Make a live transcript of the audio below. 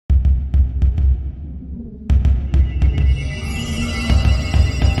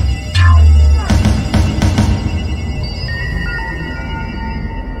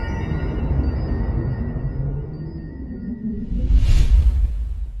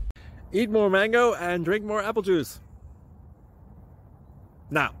Eat more mango and drink more apple juice.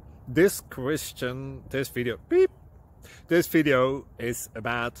 Now, this video is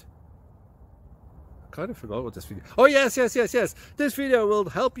about, I kind of forgot what this video. Oh yes. This video will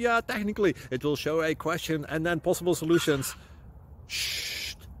help you out technically. It will show a question and then possible solutions.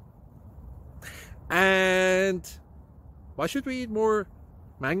 Shh. And why should we eat more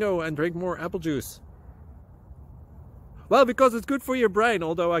mango and drink more apple juice? Well, because it's good for your brain,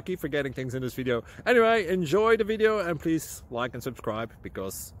 although I keep forgetting things in this video. Anyway, enjoy the video and please like and subscribe,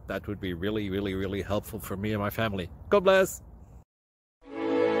 because that would be really helpful for me and my family. God bless!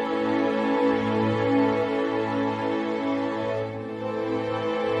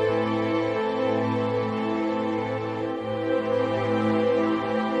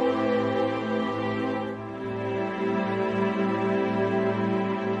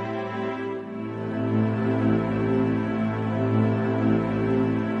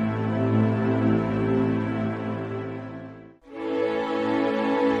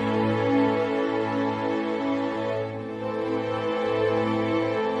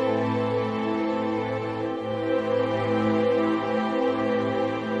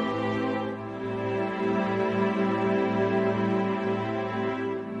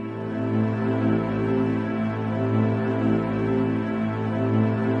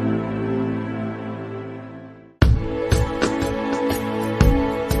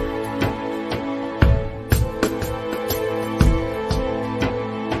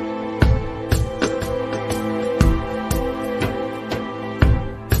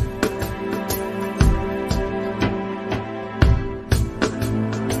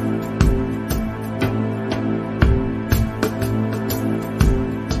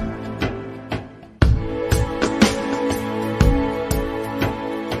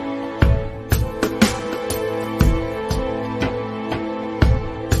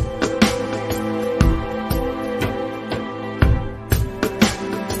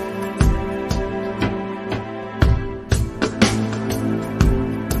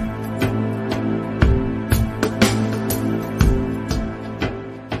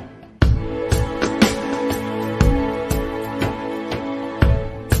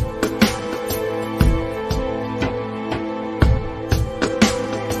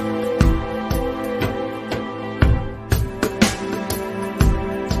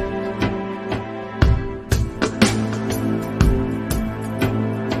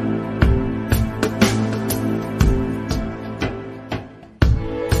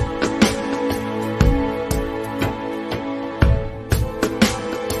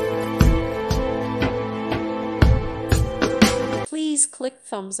 Please click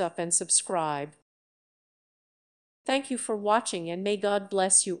thumbs up and subscribe. Thank you for watching and may God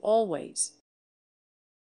bless you always.